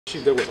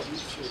Chief Dewey.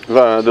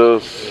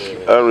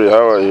 Henry,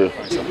 how are you?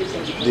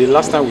 The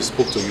last time we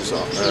spoke to you, sir,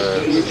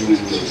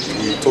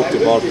 we talked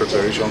about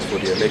preparations for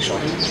the election,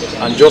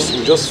 and just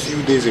a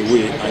few days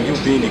away, and you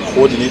being the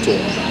coordinator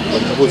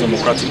of the People's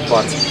Democratic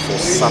Party for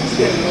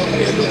Saturday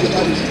local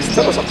politics.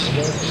 Tell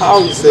us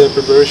how is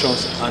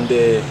preparations and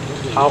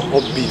how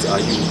upbeat are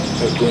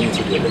you going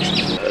into the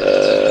election?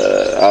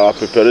 Our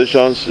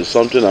preparations is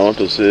something I want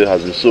to say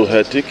has been so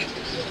hectic.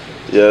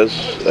 Yes,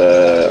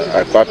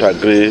 I quite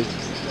agree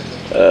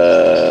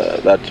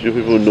that you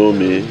people know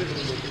me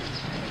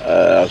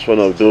as one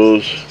of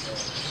those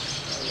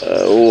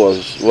who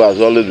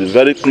has always been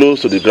very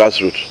close to the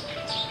grassroots,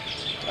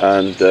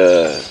 and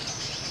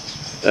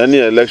any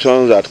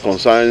election that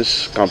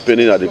concerns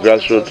campaigning at the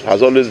grassroots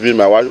has always been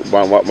my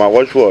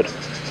watchword.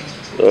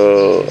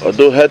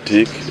 Although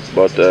hectic,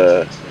 but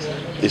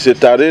it's a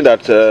terrain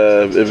that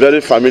a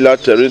very familiar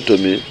terrain to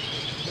me.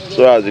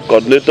 So as the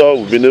coordinator,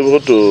 we've been able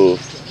to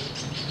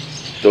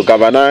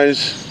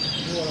galvanize.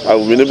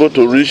 I've been able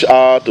to reach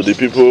out to the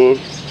people,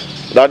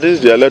 that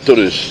is the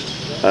electorate,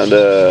 and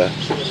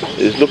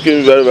it's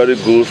looking very, very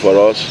good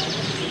for us,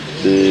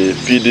 the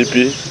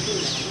PDP,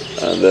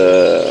 and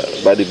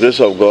by the grace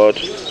of God,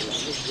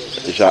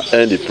 we shall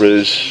end the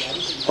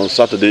praise on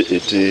Saturday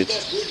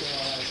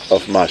 18th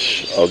of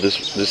March, of this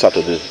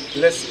Saturday.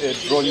 Let's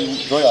draw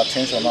your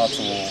attention now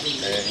to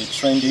a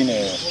trending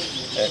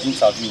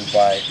interview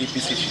by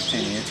APC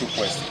chieftain in Native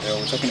West.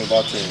 We're talking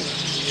about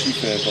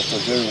Chief Dr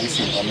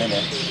Wilson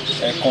Omene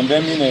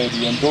condemning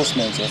the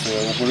endorsement of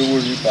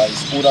Oborevwori by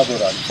his older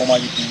brother, the former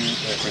UPU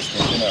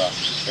President General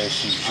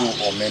Cyril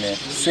Ogodo,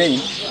 saying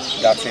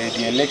that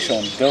the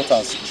election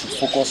Deltans should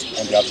focus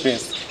on their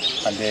best,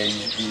 and the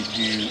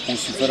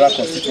Osu federal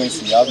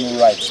constituency has no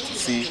right to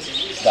say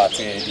that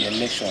the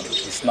election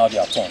is now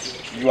their turn.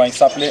 You are in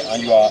Saple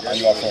and you are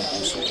from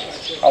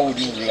Osu. How would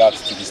you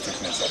react to this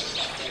statement, sir?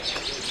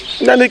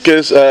 In any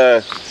case,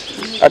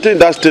 I think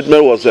that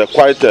statement was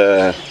quite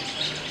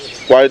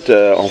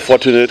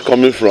unfortunate,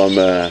 coming from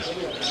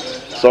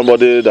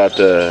somebody that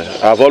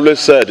I've always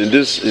said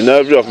in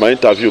every of my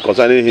interview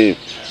concerning him,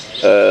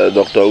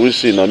 Dr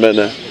Wilson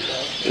Omene.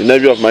 In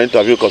every of my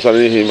interview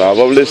concerning him, I've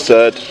always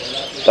said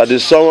that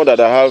he's someone that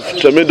I have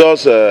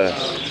tremendous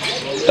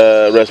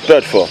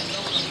respect for.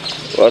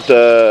 But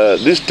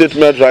this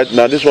statement right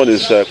now, this one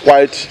is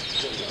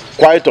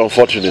quite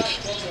unfortunate,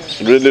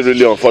 really,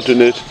 really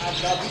unfortunate.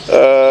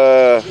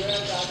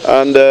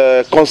 And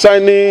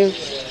concerning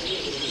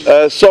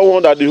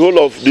someone that the whole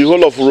of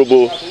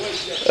Urobo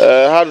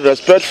had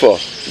respect for,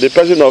 the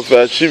person of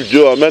Chief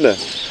Joe Omene.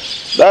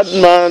 That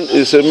man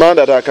is a man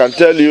that I can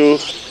tell you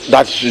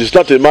that is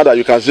not a man that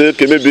you can say,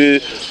 okay, maybe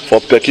for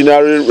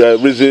pecuniary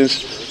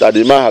reasons that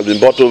the man has been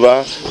bought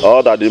over,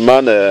 or that the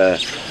man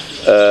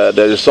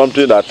there is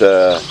something that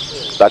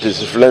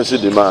is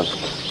influencing the man.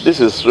 This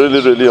is really,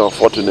 really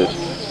unfortunate.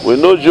 We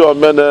know Joe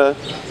Omene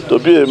to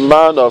be a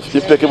man of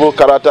impeccable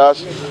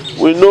characters.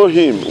 We know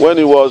him when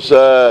he was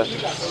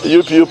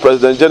UPU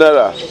President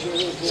General.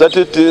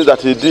 Certain things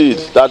that he did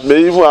that may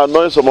even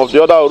annoy some of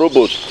the other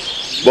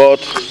Orobos, but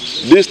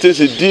these things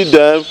he did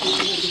them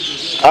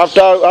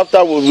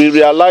after we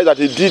realized that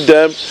he did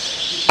them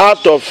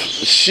out of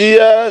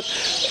sheer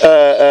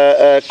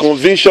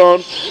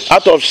conviction,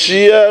 out of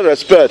sheer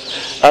respect,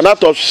 and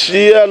out of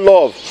sheer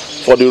love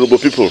for the Orobo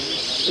people.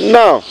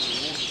 Now,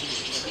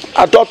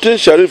 adopting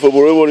Sheriff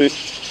Oborevwori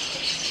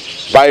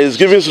by his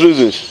giving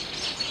reasons,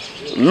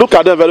 look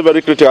at them very,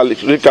 very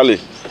critically.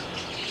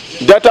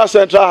 Delta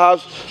Central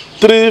has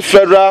 3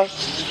 federal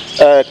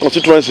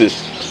constituencies.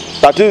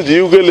 That is the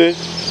Ugele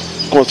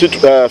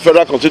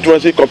federal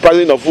constituency,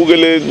 comprising of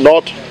Ugele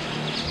North,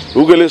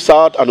 Ugele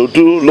South, and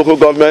Udu local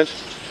government.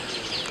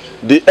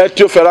 The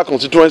Ethiop federal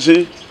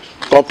constituency,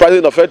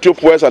 comprising of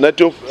Ethiop West and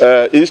Ethiop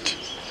East,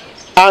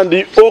 and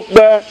the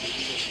Okbe,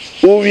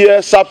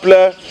 Uwie,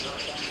 Saple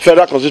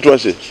federal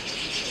constituency.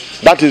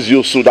 That is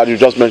Yosu that you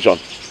just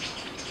mentioned.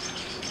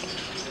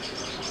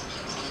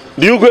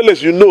 The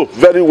Ugeles, you know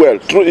very well,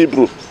 through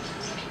Hebrew,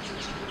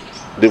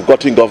 they've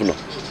gotten governor.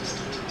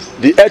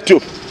 The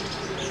Ethiop,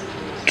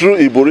 through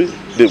Iburi,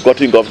 they've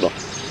gotten governor.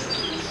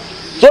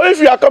 So if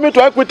you are coming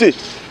to equity,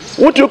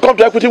 won't you come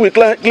to equity with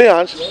clean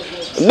hands?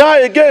 Now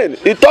again,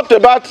 he talked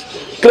about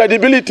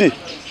credibility.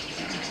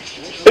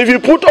 If you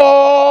put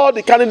all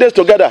the candidates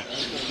together,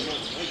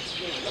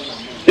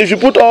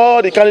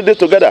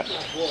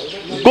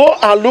 go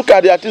and look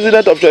at the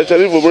antecedent of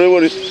Sheriff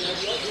Oborevwori.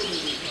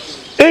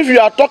 If you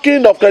are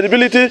talking of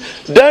credibility,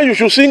 then you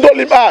should single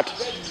him out.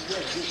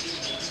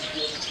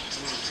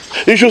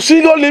 You should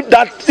single him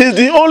that is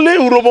the only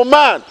Urobo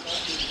man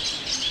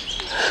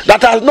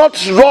that has not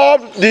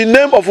rubbed the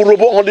name of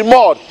Urobo on the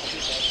mud,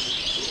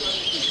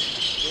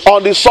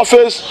 on the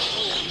surface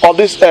of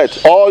this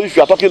earth, or if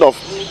you are talking of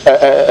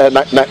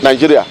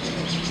Nigeria.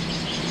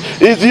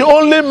 He's the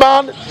only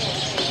man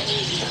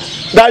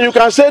that you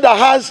can say that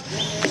has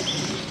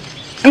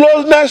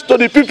closeness to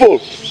the people.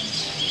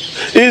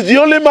 He's the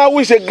only man who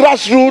is a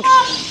grassroots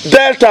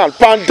Delta,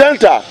 Pan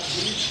Delta.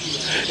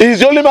 He's He's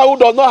the only man who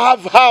does not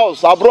have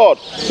house abroad.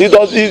 He's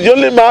the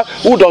only man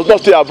who does not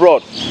stay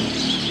abroad.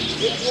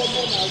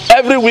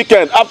 Every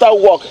weekend after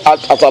work at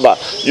Asaba,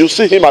 you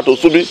see him at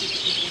Osubi.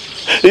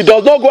 He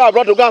does not go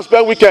abroad to go and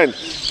spend weekend.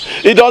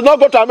 He does not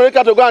go to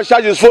America to go and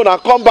charge his phone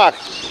and come back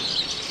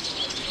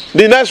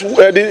the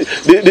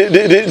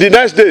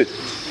next day.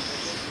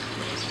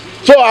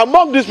 So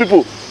among these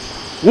people,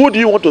 who do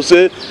you want to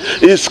say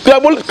is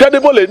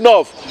credible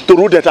enough to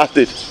rule Delta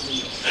State?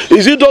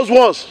 Is it those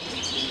ones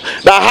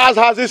that has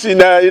houses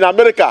in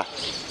America,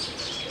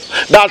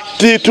 that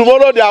till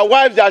tomorrow their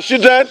wives, their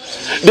children,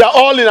 they are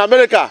all in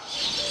America?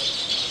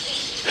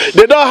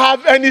 They don't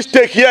have any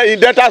stake here in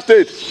Delta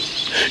State.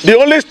 The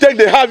only stake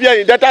they have here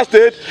in Delta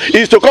State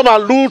is to come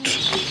and loot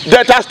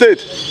Delta State.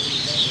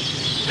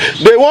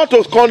 They want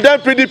to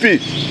condemn PDP,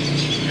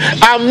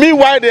 and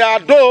meanwhile there are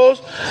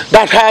those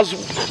that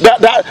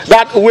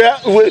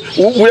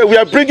we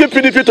are bringing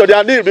PDP to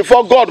their knees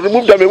before God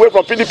remove them away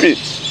from PDP.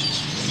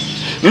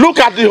 Look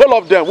at the whole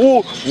of them.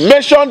 Who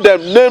mentioned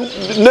them,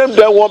 name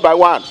them one by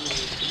one.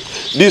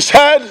 This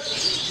head,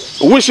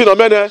 Wilson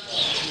Omene,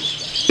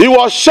 he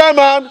was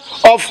chairman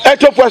of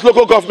Ethiopia's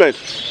local government.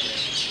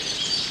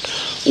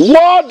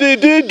 What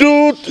did he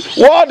do?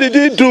 What did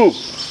he do?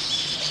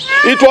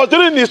 It was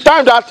during his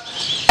time that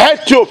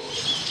Ethiopia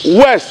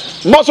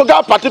West, Mosoga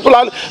in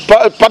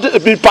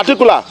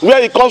particular,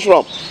 where he comes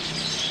from,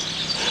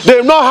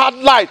 they've not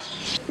had light.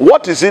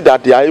 What is it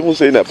that they are even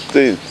saying that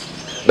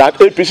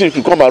APC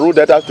should come and rule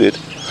Delta State?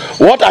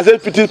 What has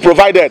APC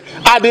provided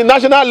at the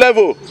national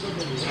level?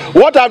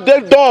 What have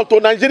they done to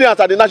Nigerians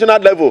at the national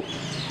level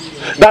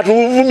that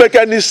will even make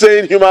any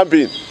sane human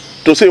being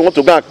to say he wants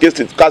to go and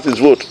cast his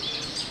vote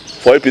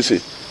for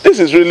APC? This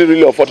is really,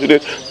 really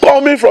unfortunate,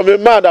 coming from a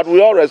man that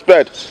we all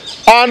respect.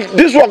 And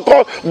this one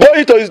going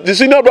to the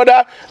senior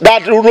brother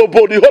that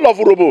Urobo, the whole of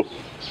Urobo,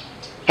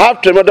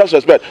 have tremendous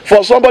respect.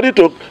 For somebody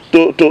to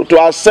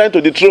ascend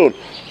to the throne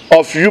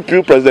of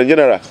UPU President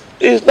General,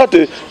 it's not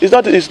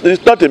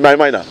a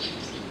minor.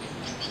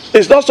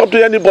 It's not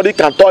something anybody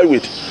can toy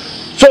with.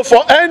 So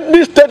for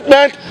any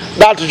statement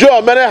that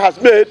Joe Omene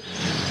has made,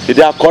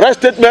 they are correct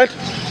statement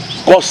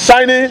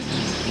concerning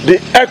the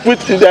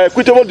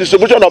equitable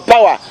distribution of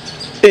power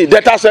in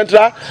Delta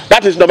Central.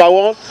 That is number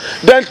one.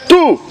 Then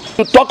two,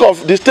 to talk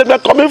of the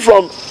statement coming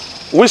from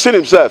Wilson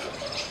himself.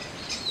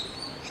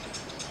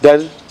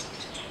 Then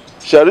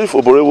Sheriff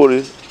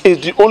Oborevwori is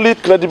the only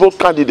credible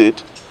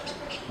candidate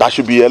that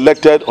should be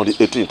elected on the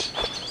 18th.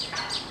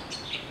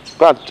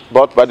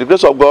 But by the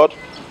grace of God,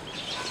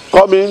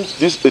 coming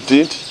this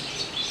 18th,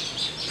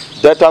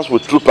 Deltans will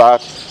troop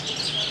out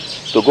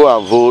to go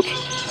and vote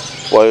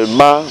for a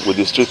man with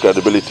the street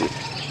credibility.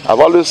 I've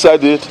always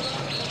said it.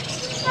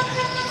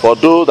 For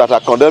those that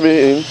are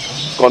condemning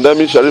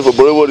Sheriff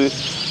Oborevwori,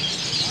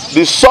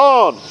 the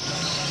sun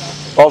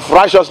of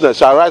righteousness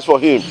shall rise for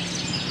him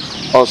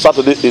on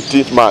Saturday,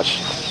 18th March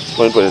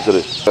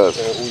 2023.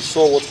 We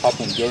saw what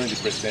happened during the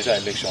presidential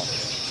election,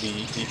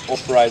 the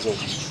uprising of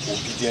the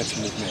obedience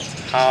movement,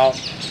 how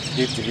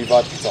they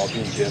delivered Peter Obi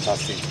in Delta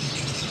State.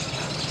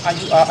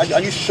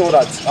 Are you sure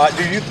that,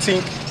 do you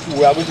think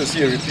we are going to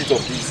see a repeat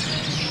of this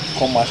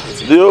come March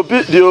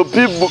 18th? The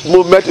Obi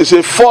movement is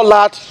a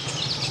fallout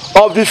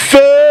of the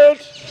failed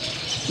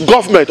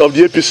government of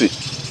the APC.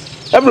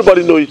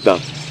 Everybody know it now.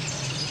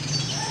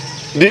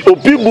 The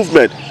Obi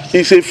movement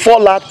is a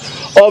fallout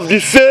of the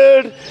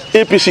failed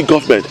APC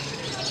government.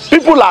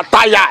 People are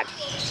tired.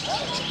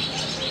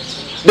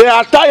 They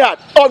are tired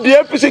of the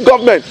APC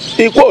government,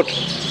 in quote.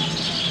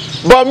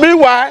 But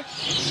meanwhile,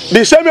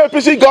 the same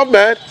APC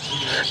government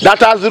that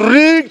has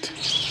rigged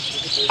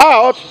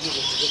out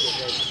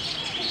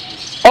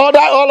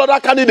all other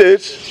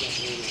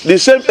candidates, the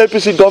same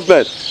APC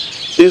government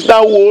is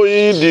now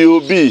wooing the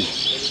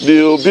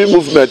Obi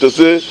movement to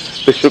say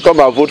they should come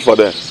and vote for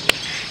them.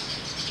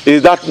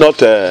 Is that not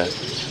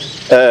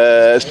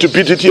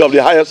stupidity of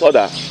the highest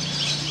order?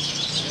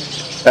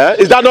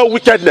 Is that not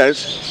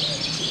wickedness?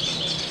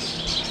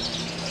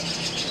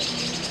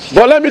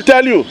 But let me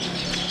tell you,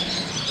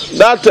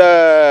 that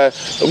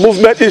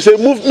movement is a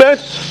movement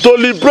to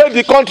liberate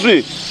the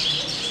country.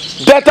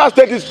 Delta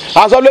State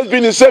has always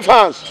been in safe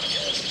hands.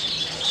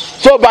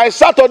 So by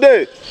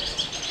Saturday,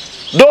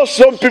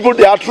 some people,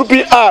 they are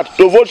trooping out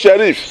to vote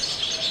Sheriff,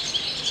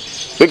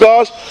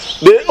 because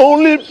they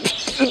only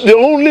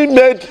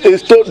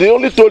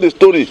told a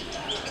story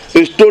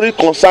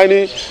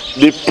concerning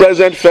the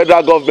present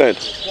federal government.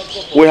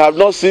 We have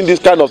not seen this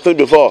kind of thing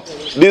before.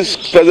 This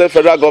present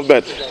federal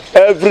government,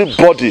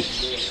 everybody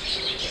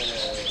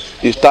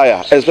is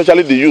tired,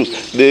 especially the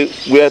youth. They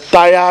were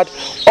tired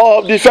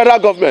of the federal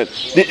government,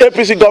 the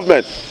APC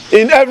government,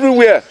 in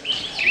everywhere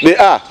they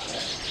are.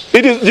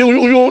 It is you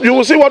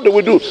will see what they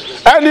will do.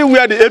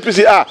 Anywhere the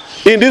APC are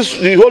in the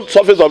whole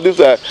surface of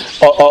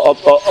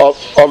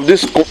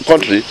this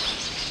country,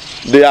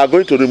 they are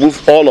going to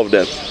remove all of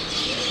them.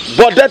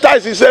 But Delta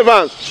is in safe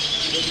hands.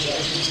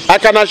 I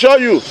can assure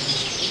you,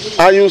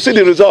 and you will see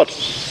the result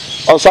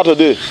on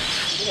Saturday.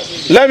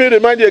 Let me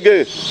remind you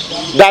again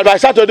that by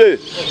Saturday,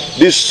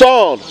 the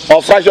sun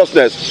of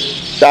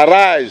righteousness that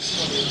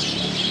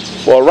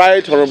rise for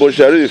Right Honorable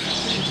Sheriff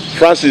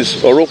Francis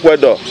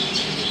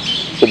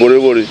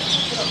Oborevwori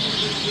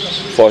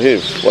for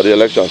him for the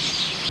elections.